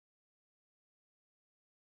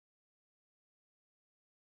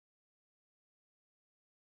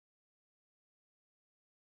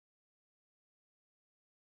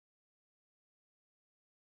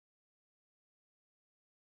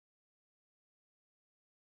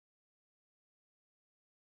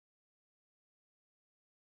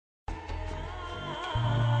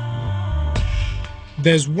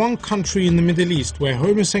There's one country in the Middle East where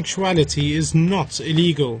homosexuality is not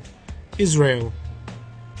illegal: Israel.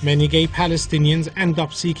 Many gay Palestinians end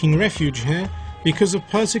up seeking refuge here because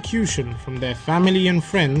of persecution from their family and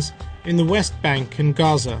friends in the West Bank and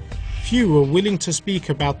Gaza. Few were willing to speak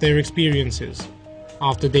about their experiences.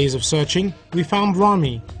 After days of searching, we found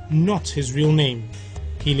Rami, not his real name.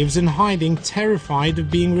 He lives in hiding, terrified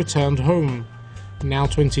of being returned home. Now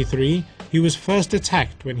 23, he was first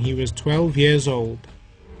attacked when he was 12 years old.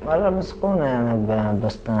 مرة مسكونا يعني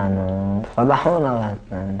ببستان وفضحونا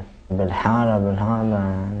يعني بالحارة بالهذا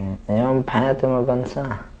يعني يوم بحياتي ما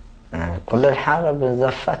بنساه يعني كل الحارة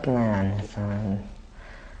بزفتنا يعني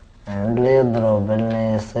اللي يضرب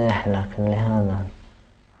اللي يصيح لك اللي هذا.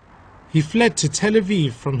 He fled to Tel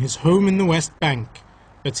Aviv from his home in the West Bank,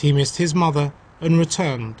 but he missed his mother and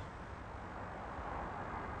returned.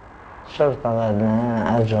 الشرطة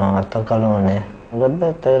غادنا اجوا اعتقلوني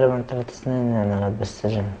قضيت تقريبا 3 سنين يعني غاد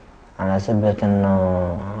بالسجن على سبب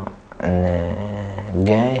اني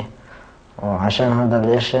جاي وعشان هذا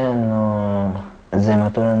الاشي انه زي ما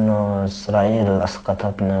تقول انه اسرائيل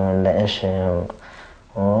اسقطتنا ولا اشي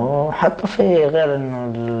وحطوا في غير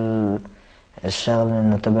انه الشغلة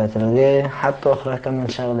انه تبعت الجاي حطوا اخرى كمان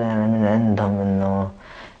شغلة يعني من عندهم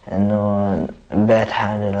انه بعت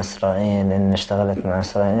حالي لاسرائيل اني اشتغلت مع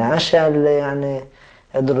اسرائيل يعني اشياء اللي يعني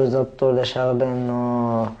قدروا يضبطوا لي شغلة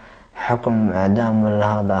انه حكم اعدام ولا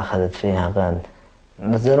هذا اخذت فيها غاد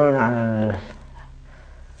نزلوني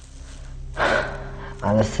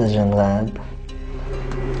على السجن غاد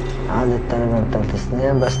عادت تقريبا 3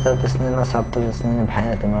 سنين بس 3 سنين اصعب 3 سنين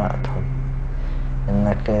بحياتي ما وقتهم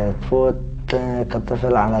انك تفوت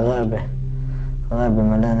كطفل على غابة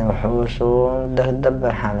مليانة وحوش وبدك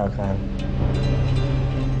تدبر حالك غاد.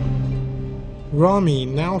 Rami,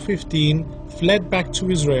 now 15, fled back to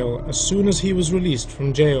Israel as soon as he was released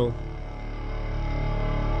from jail.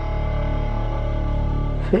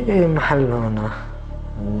 في محل هنا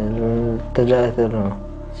اتجهت له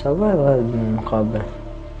سويت غير مقابل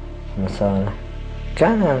مصالح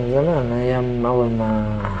كان يعني زمان ايام اول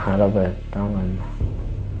ما هربت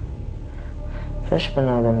فيش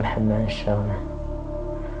بني ادم بحب هاي الشغلة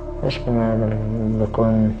فيش بني ادم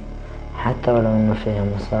بيكون حتى ولو انه فيها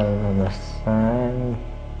مصالح بس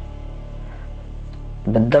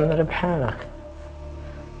بتدمر بحالك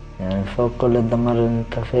يعني فوق كل الدمار اللي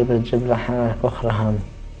انت فيه بتجيب لحالك اخرى هم.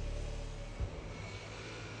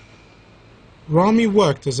 Rami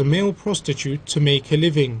worked as a male prostitute to make a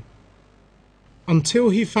living until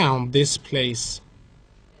he found this place.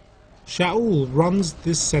 Shaul runs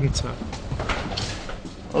this center.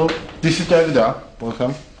 Oh, this is David.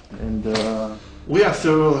 Welcome. And we have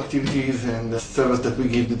several activities and service that we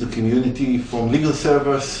give to the community, from legal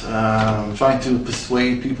service, trying to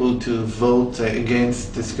persuade people to vote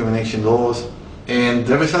against discrimination laws. And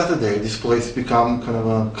every Saturday, this place becomes kind of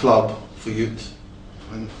a club for youth.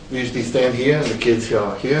 And we usually stand here, and the kids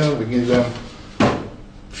are here. We give them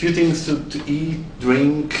a few things to eat,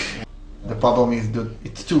 drink. The problem is that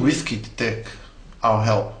it's too risky to take our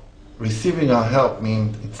help. Receiving our help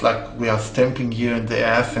means it's like we are stamping you in the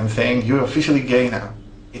ass and saying you're officially gay now.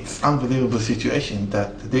 It's an unbelievable situation that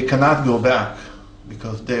they cannot go back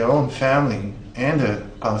because their own family and the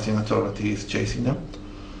Palestinian Authority is chasing them.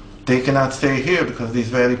 They cannot stay here because the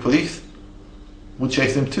Israeli police would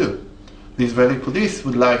chase them too. The Israeli police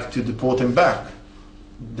would like to deport them back.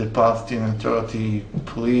 The Palestinian Authority,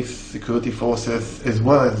 police, security forces, as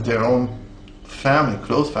well as their own family,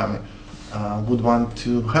 close family, would want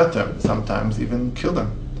to hurt them, sometimes even kill them,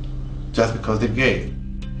 just because they're gay.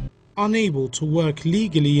 Unable to work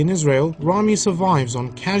legally in Israel, Rami survives on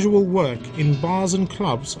casual work in bars and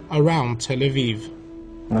clubs around Tel Aviv.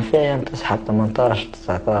 ما في أيام تصحى 18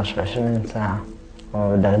 19 20 ساعة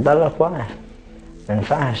وبدك تضلك واقف ما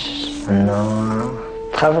ينفعش إنه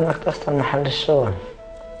تخاف إنك تخسر محل الشغل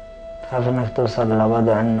تخاف إنك توصل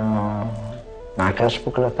لوضع إنه معكش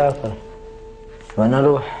بكرة تاكل وين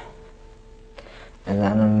أروح إذا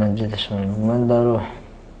أنا ما جيت شغل وين بدي أروح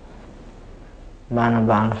ما أنا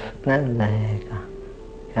بعرف 2 زي هيك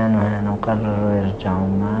كانوا هنا وقرروا يرجعوا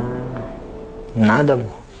ما انعدموا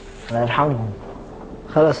الله يرحمهم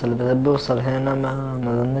خلص اللي بده بيوصل هنا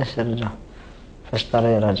ما ظنيش يرجع فاش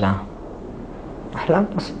طريق رجع أحلام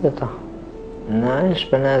بسيطة إنه أعيش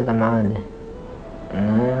بني آدم عادي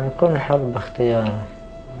إنه أكون حر باختياري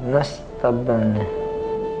الناس تقبلني